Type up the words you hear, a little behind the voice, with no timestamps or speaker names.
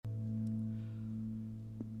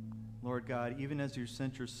Lord God, even as you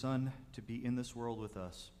sent your Son to be in this world with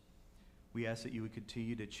us, we ask that you would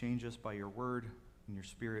continue to change us by your word and your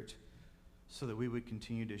spirit so that we would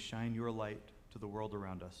continue to shine your light to the world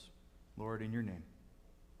around us. Lord, in your name,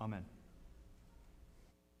 amen.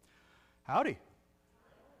 Howdy.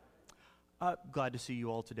 Glad to see you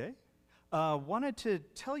all today. Wanted to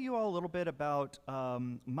tell you all a little bit about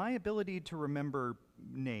my ability to remember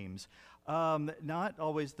names. Not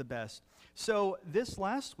always the best. So this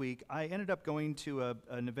last week, I ended up going to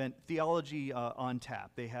an event, Theology on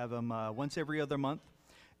Tap. They have them once every other month.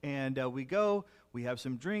 And we go, we have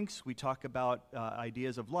some drinks, we talk about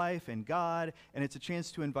ideas of life and God, and it's a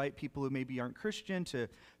chance to invite people who maybe aren't Christian to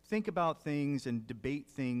think about things and debate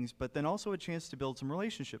things, but then also a chance to build some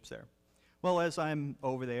relationships there. Well, as I'm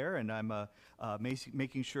over there and I'm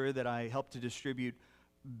making sure that I help to distribute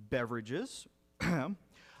beverages,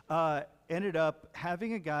 ended up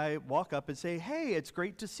having a guy walk up and say, "Hey, it's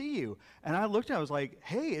great to see you." And I looked and I was like,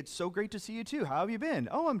 "Hey, it's so great to see you too. How have you been?"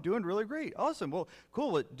 "Oh, I'm doing really great." "Awesome. Well,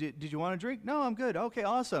 cool. What, did you want a drink?" "No, I'm good." "Okay,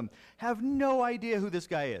 awesome." Have no idea who this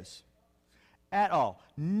guy is at all.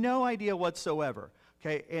 No idea whatsoever.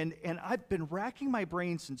 Okay, and I've been racking my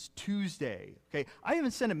brain since Tuesday. Okay, I even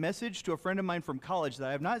sent a message to a friend of mine from college that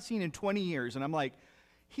I have not seen in 20 years, and I'm like,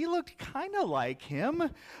 he looked kind of like him.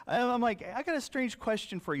 I'm like, "I got a strange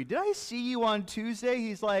question for you. Did I see you on Tuesday?"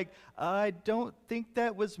 He's like, "I don't think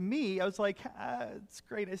that was me." I was like, "It's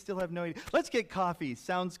great. I still have no idea. Let's get coffee.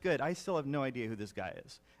 Sounds good." I still have no idea who this guy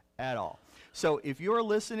is at all. So if you're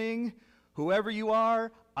listening, whoever you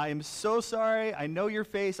are, I am so sorry. I know your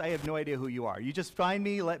face. I have no idea who you are. You just find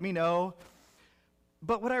me, let me know.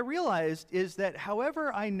 But what I realized is that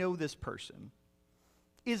however I know this person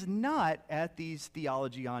is not at these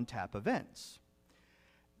Theology on Tap events.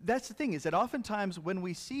 That's the thing, is that oftentimes when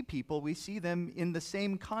we see people, we see them in the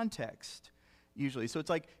same context, usually. So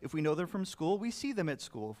it's like, if we know them from school, we see them at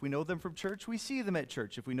school. If we know them from church, we see them at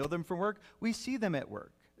church. If we know them from work, we see them at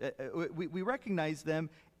work. We recognize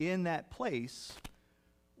them in that place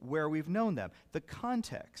where we've known them. The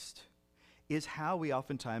context is how we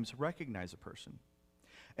oftentimes recognize a person.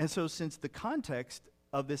 And so since the context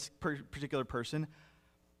of this particular person,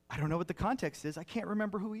 I don't know what the context is, I can't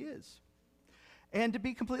remember who he is. And to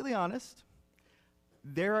be completely honest,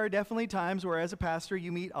 there are definitely times where as a pastor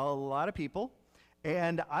you meet a lot of people,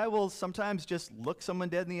 and I will sometimes just look someone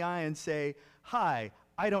dead in the eye and say, "Hi,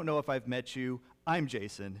 I don't know if I've met you, I'm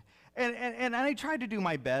Jason." And I try to do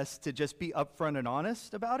my best to just be upfront and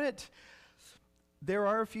honest about it. There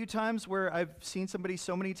are a few times where I've seen somebody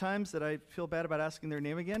so many times that I feel bad about asking their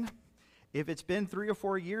name again. If it's been 3 or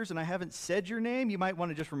 4 years and I haven't said your name, you might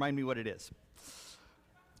want to just remind me what it is.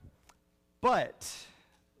 But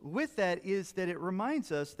with that is that it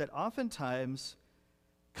reminds us that oftentimes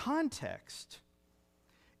context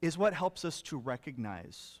is what helps us to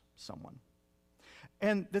recognize someone.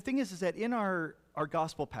 And the thing is that in our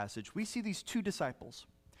gospel passage, we see these 2 disciples,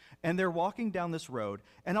 and they're walking down this road,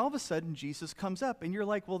 and all of a sudden Jesus comes up, and you're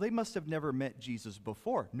like, well, they must have never met Jesus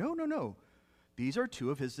before. No. These are 2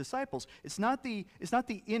 of his disciples. It's not the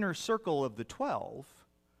inner circle of the 12,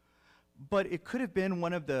 but it could have been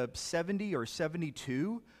one of the 70 or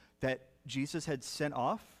 72 that Jesus had sent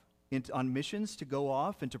off on missions to go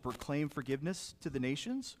off and to proclaim forgiveness to the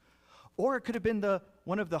nations. Or it could have been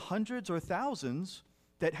one of the hundreds or thousands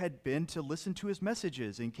that had been to listen to his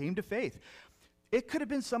messages and came to faith. It could have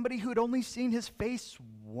been somebody who had only seen his face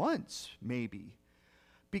once, maybe.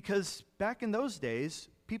 Because back in those days,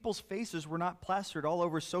 people's faces were not plastered all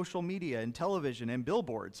over social media and television and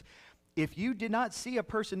billboards. If you did not see a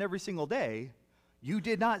person every single day, you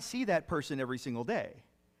did not see that person every single day.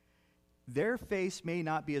 Their face may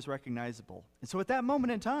not be as recognizable. And so at that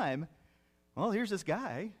moment in time, well, here's this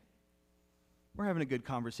guy. We're having a good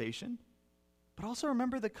conversation. But also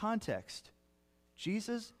remember the context.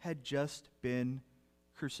 Jesus had just been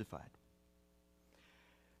crucified.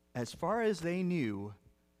 As far as they knew,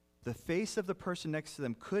 the face of the person next to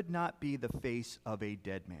them could not be the face of a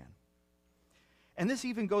dead man. And this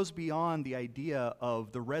even goes beyond the idea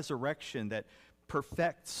of the resurrection that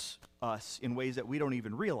perfects us in ways that we don't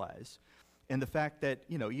even realize. And the fact that,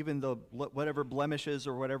 even the whatever blemishes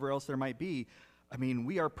or whatever else there might be, I mean,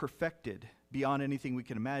 we are perfected beyond anything we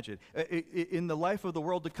can imagine. In the life of the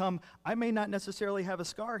world to come, I may not necessarily have a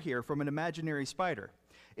scar here from an imaginary spider.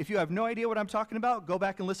 If you have no idea what I'm talking about, go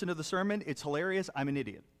back and listen to the sermon. It's hilarious. I'm an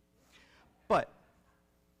idiot. But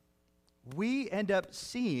we end up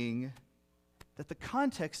seeing that the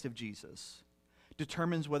context of Jesus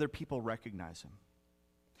determines whether people recognize him.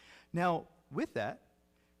 Now, with that,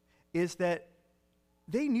 is that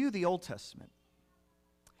they knew the Old Testament.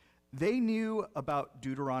 They knew about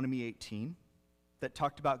Deuteronomy 18 that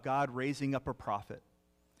talked about God raising up a prophet.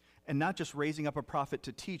 And not just raising up a prophet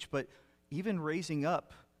to teach, but even raising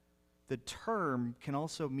up, the term can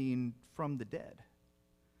also mean from the dead.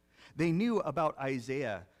 They knew about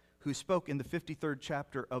Isaiah, who spoke in the 53rd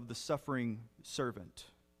chapter of the suffering servant,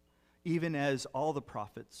 even as all the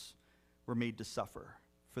prophets were made to suffer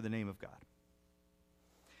for the name of God.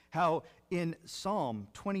 How in Psalm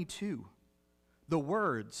 22, the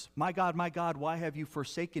words, my God, why have you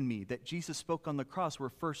forsaken me?" that Jesus spoke on the cross were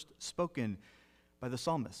first spoken by the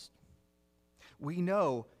psalmist. We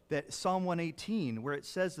know that Psalm 118, where it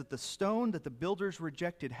says that the stone that the builders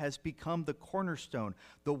rejected has become the cornerstone.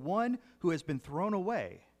 The one who has been thrown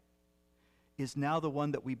away is now the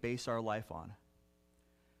one that we base our life on.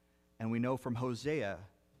 And we know from Hosea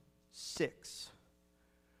 6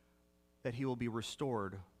 that he will be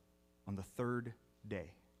restored on the third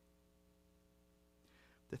day.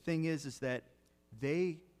 The thing is that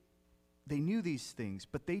they knew these things,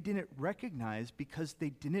 but they didn't recognize because they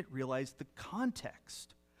didn't realize the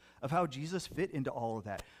context of how Jesus fit into all of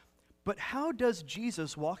that. But how does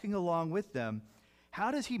Jesus, walking along with them,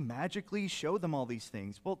 how does he magically show them all these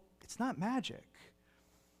things? Well, it's not magic.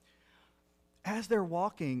 As they're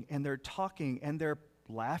walking and they're talking and they're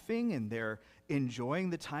laughing and they're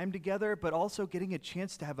enjoying the time together, but also getting a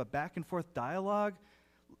chance to have a back and forth dialogue,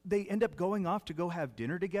 they end up going off to go have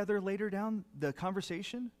dinner together later down the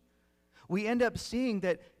conversation. We end up seeing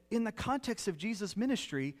that in the context of Jesus'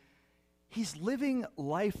 ministry, he's living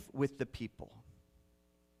life with the people.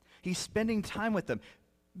 He's spending time with them.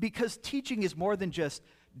 Because teaching is more than just,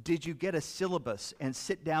 did you get a syllabus and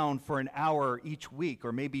sit down for an hour each week,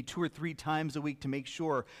 or maybe 2 or 3 times a week to make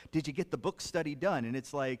sure, did you get the book study done? And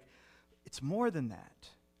it's like, it's more than that.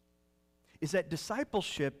 Is that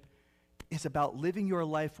discipleship is about living your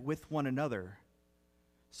life with one another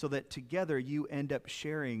so that together you end up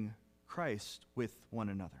sharing Christ with one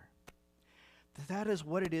another. That is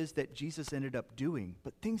what it is that Jesus ended up doing,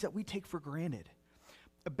 but things that we take for granted.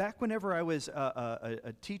 Back whenever I was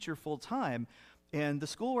a teacher full-time, and the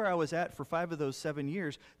school where I was at for 5 of those 7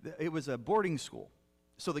 years, it was a boarding school.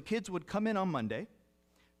 So the kids would come in on Monday,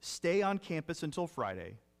 stay on campus until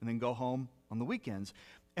Friday, and then go home on the weekends.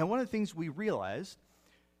 And one of the things we realized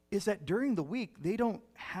is that during the week, they don't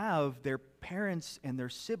have their parents and their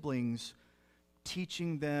siblings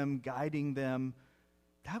teaching them, guiding them.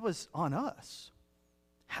 That was on us.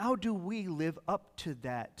 How do we live up to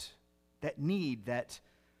that need, that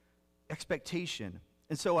expectation?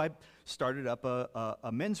 And so I started up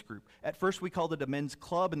a men's group. At first we called it a men's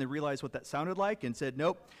club, and they realized what that sounded like and said,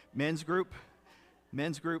 nope, men's group.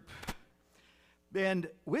 And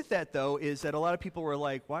with that, though, is that a lot of people were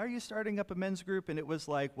like, why are you starting up a men's group? And it was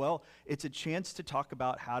like, well, it's a chance to talk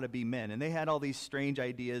about how to be men. And they had all these strange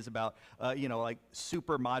ideas about, like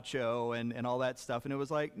super macho and all that stuff. And it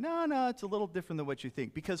was like, no, it's a little different than what you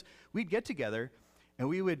think. Because we'd get together and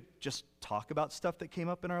we would just talk about stuff that came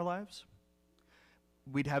up in our lives.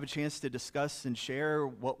 We'd have a chance to discuss and share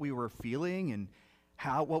what we were feeling and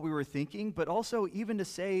what we were thinking, but also even to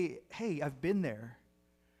say, hey, I've been there.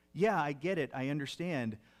 Yeah, I get it, I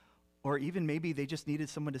understand. Or even maybe they just needed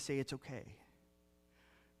someone to say it's okay.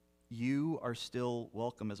 You are still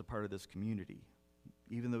welcome as a part of this community,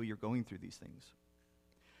 even though you're going through these things.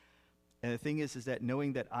 And the thing is that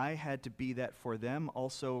knowing that I had to be that for them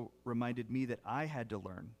also reminded me that I had to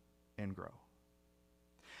learn and grow.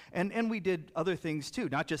 And we did other things too,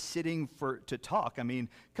 not just sitting to talk. I mean,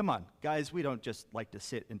 come on, guys, we don't just like to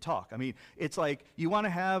sit and talk. I mean, it's like you want to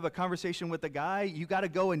have a conversation with a guy, you got to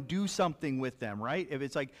go and do something with them, right?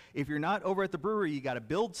 If you're not over at the brewery, you got to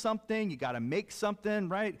build something, you got to make something,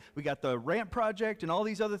 right? We got the ramp project and all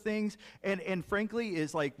these other things. And frankly,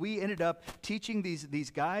 is like we ended up teaching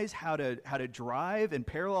these guys how to drive and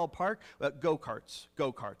parallel park.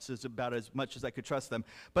 Go-karts is about as much as I could trust them.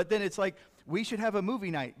 But then it's like, we should have a movie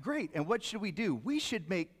night. Great. And what should we do? We should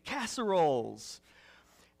make casseroles.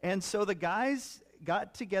 And so the guys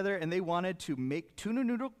got together and they wanted to make tuna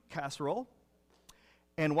noodle casserole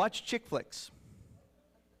and watch chick flicks.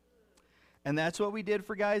 And that's what we did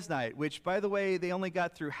for guys' night, which, by the way, they only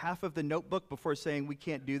got through half of the notebook before saying, we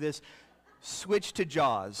can't do this. Switch to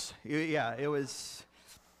Jaws. Yeah, it was,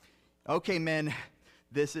 okay, men,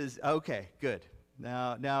 this is, okay, good.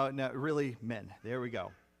 Now, really, men. There we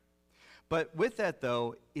go. But with that,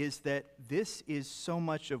 though, is that this is so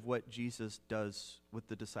much of what Jesus does with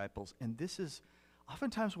the disciples. And this is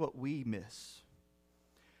oftentimes what we miss,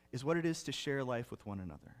 is what it is to share life with one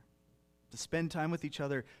another, to spend time with each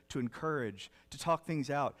other, to encourage, to talk things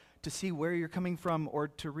out, to see where you're coming from, or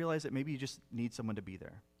to realize that maybe you just need someone to be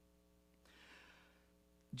there.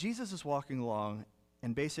 Jesus is walking along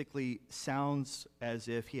and basically sounds as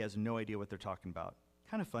if he has no idea what they're talking about.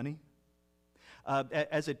 Kind of funny.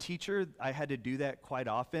 As a teacher, I had to do that quite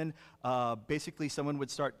often. Basically, someone would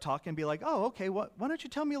start talking and be like, oh, okay, why don't you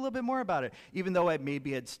tell me a little bit more about it? Even though I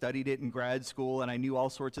maybe had studied it in grad school and I knew all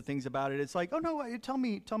sorts of things about it, it's like, oh, no, tell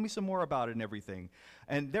me some more about it and everything.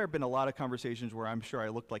 And there have been a lot of conversations where I'm sure I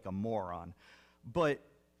looked like a moron. But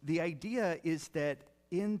the idea is that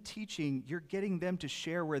in teaching, you're getting them to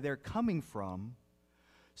share where they're coming from,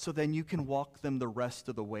 so then you can walk them the rest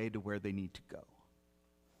of the way to where they need to go.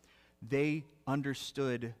 They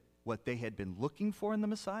understood what they had been looking for in the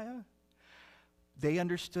Messiah. They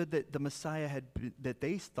understood that the Messiah that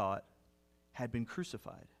they thought had been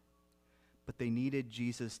crucified, but they needed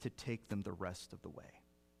Jesus to take them the rest of the way.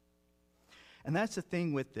 And that's the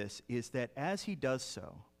thing with this, is that as he does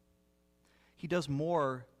so, he does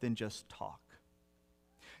more than just talk.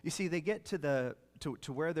 You see, they get to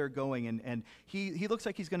where they're going, and he looks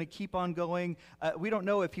like he's going to keep on going. We don't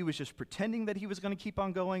know if he was just pretending that he was going to keep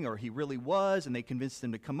on going, or he really was, and they convinced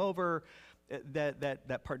him to come over.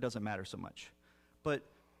 That part doesn't matter so much. But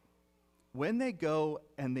when they go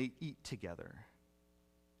and they eat together,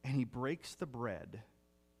 and he breaks the bread,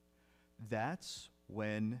 that's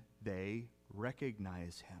when they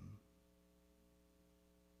recognize him.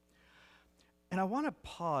 And I want to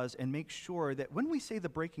pause and make sure that when we say the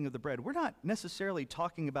breaking of the bread, we're not necessarily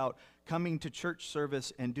talking about coming to church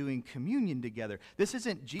service and doing communion together. This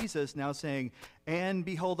isn't Jesus now saying, and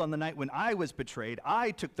behold, on the night when I was betrayed,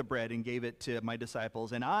 I took the bread and gave it to my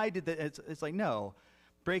disciples, and I did that. It's like, no.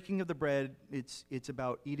 Breaking of the bread, it's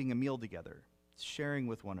about eating a meal together. It's sharing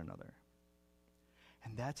with one another.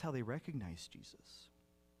 And that's how they recognize Jesus.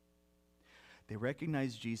 They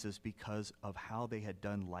recognize Jesus because of how they had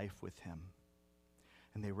done life with him.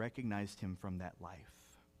 And they recognized him from that life.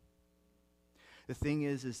 The thing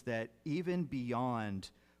is that even beyond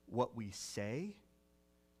what we say,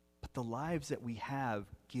 but the lives that we have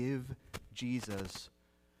give Jesus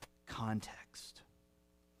context.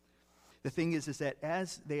 The thing is that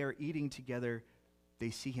as they are eating together, they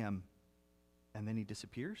see him, and then he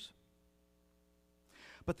disappears.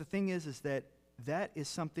 But the thing is that is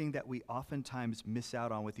something that we oftentimes miss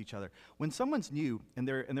out on with each other. When someone's new and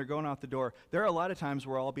they're going out the door, there are a lot of times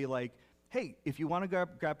where I'll be like, hey, if you want to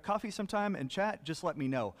grab coffee sometime and chat, just let me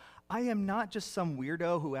know. I am not just some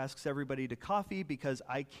weirdo who asks everybody to coffee because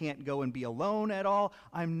I can't go and be alone at all.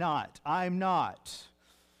 I'm not.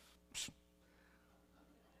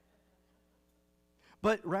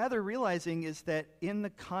 But rather realizing is that in the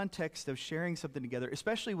context of sharing something together,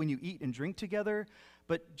 especially when you eat and drink together,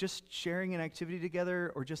 but just sharing an activity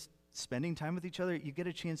together or just spending time with each other, you get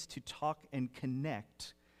a chance to talk and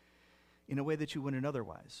connect in a way that you wouldn't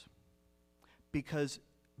otherwise. Because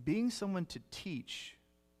being someone to teach,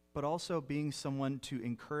 but also being someone to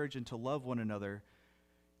encourage and to love one another,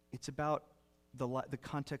 it's about the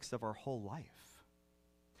context of our whole life.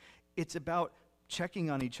 It's about checking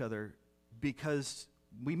on each other because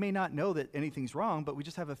we may not know that anything's wrong, but we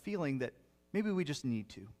just have a feeling that maybe we just need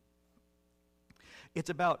to. It's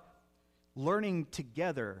about learning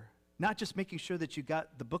together, not just making sure that you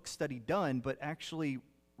got the book study done, but actually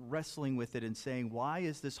wrestling with it and saying, why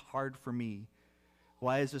is this hard for me?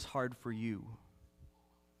 Why is this hard for you?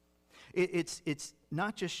 It's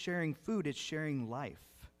not just sharing food, it's sharing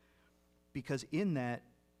life. Because in that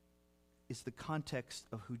is the context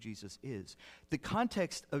of who Jesus is. The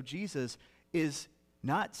context of Jesus is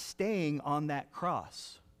not staying on that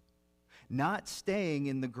cross, not staying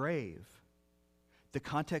in the grave. The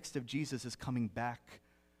context of Jesus is coming back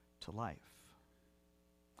to life,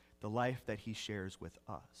 the life that he shares with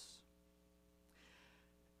us.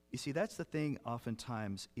 You see, that's the thing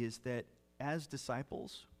oftentimes, is that as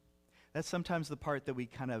disciples, that's sometimes the part that we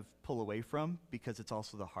kind of pull away from because it's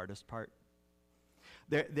also the hardest part.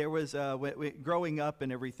 There was, growing up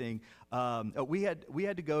and everything, we had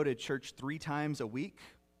to go to church 3 times a week,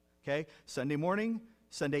 okay? Sunday morning,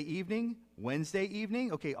 Sunday evening, Wednesday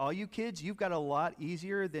evening. Okay, all you kids, you've got a lot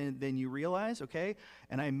easier than you realize, okay?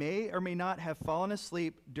 And I may or may not have fallen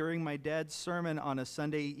asleep during my dad's sermon on a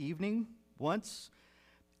Sunday evening once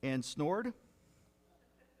and snored.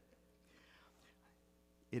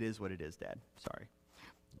 It is what it is, Dad. Sorry.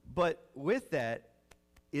 But with that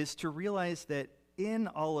is to realize that in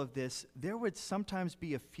all of this, there would sometimes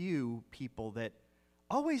be a few people that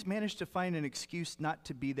always managed to find an excuse not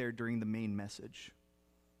to be there during the main message.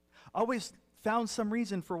 Always found some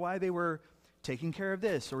reason for why they were taking care of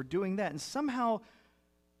this or doing that. And somehow,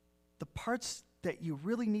 the parts that you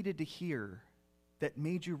really needed to hear that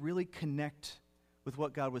made you really connect with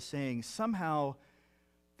what God was saying, somehow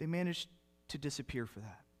they managed to disappear for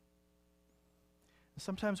that.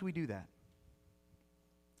 Sometimes we do that.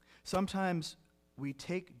 Sometimes we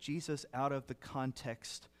take Jesus out of the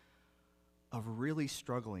context of really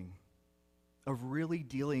struggling, of really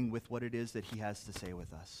dealing with what it is that he has to say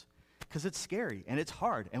with us. Because it's scary and it's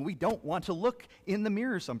hard, and we don't want to look in the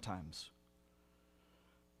mirror sometimes.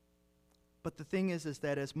 But the thing is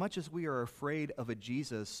that as much as we are afraid of a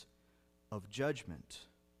Jesus of judgment,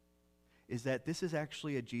 is that this is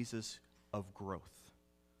actually a Jesus of growth,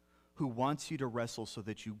 who wants you to wrestle so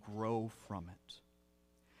that you grow from it.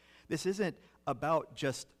 This isn't about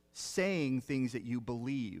just saying things that you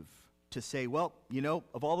believe, to say, well, you know,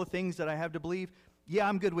 of all the things that I have to believe, yeah,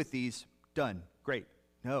 I'm good with these, done, great.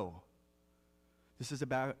 No. This is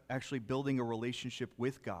about actually building a relationship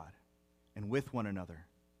with God and with one another.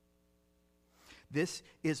 This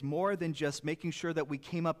is more than just making sure that we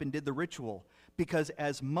came up and did the ritual, because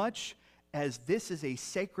as much as this is a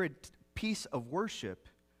sacred piece of worship,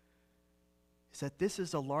 is that this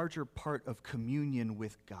is a larger part of communion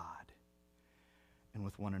with God and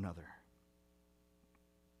with one another.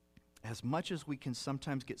 As much as we can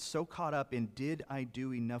sometimes get so caught up in, did I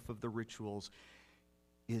do enough of the rituals,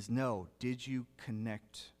 is no, did you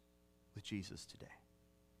connect with Jesus today?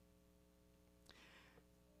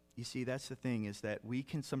 You see, that's the thing, is that we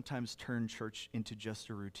can sometimes turn church into just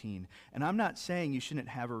a routine. And I'm not saying you shouldn't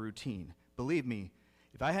have a routine. Believe me,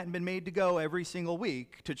 if I hadn't been made to go every single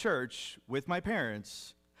week to church with my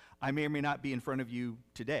parents, I may or may not be in front of you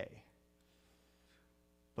today.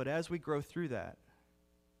 But as we grow through that,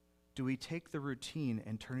 do we take the routine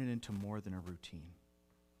and turn it into more than a routine?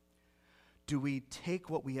 Do we take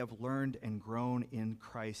what we have learned and grown in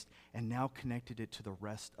Christ and now connected it to the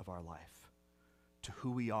rest of our life, to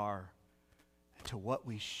who we are, and to what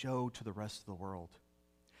we show to the rest of the world?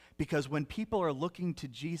 Because when people are looking to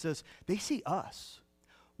Jesus, they see us.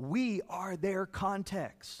 We are their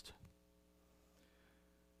context.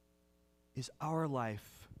 Is our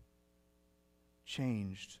life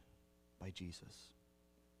changed by Jesus?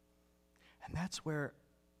 And that's where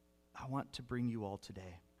I want to bring you all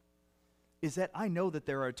today. Is that I know that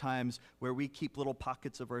there are times where we keep little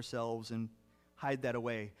pockets of ourselves and hide that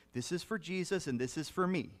away. This is for Jesus and this is for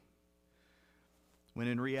me. When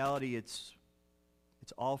in reality, it's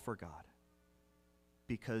all for God.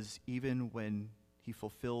 Because even when he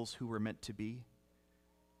fulfills who we're meant to be,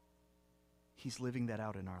 he's living that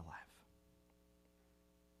out in our life.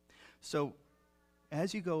 So,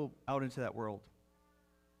 as you go out into that world,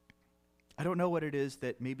 I don't know what it is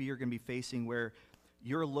that maybe you're going to be facing where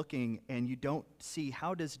you're looking and you don't see,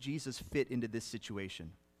 how does Jesus fit into this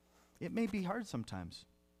situation? It may be hard sometimes.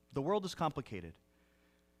 The world is complicated.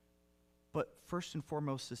 But first and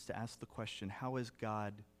foremost is to ask the question, how is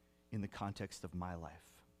God in the context of my life?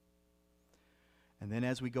 And then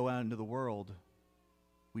as we go out into the world,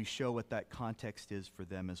 we show what that context is for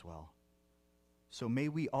them as well. So may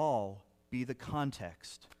we all be the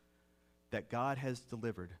context that God has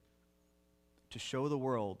delivered to show the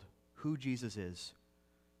world who Jesus is.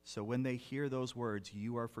 So when they hear those words,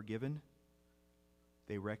 you are forgiven,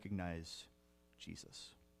 they recognize Jesus.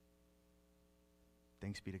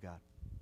 Thanks be to God.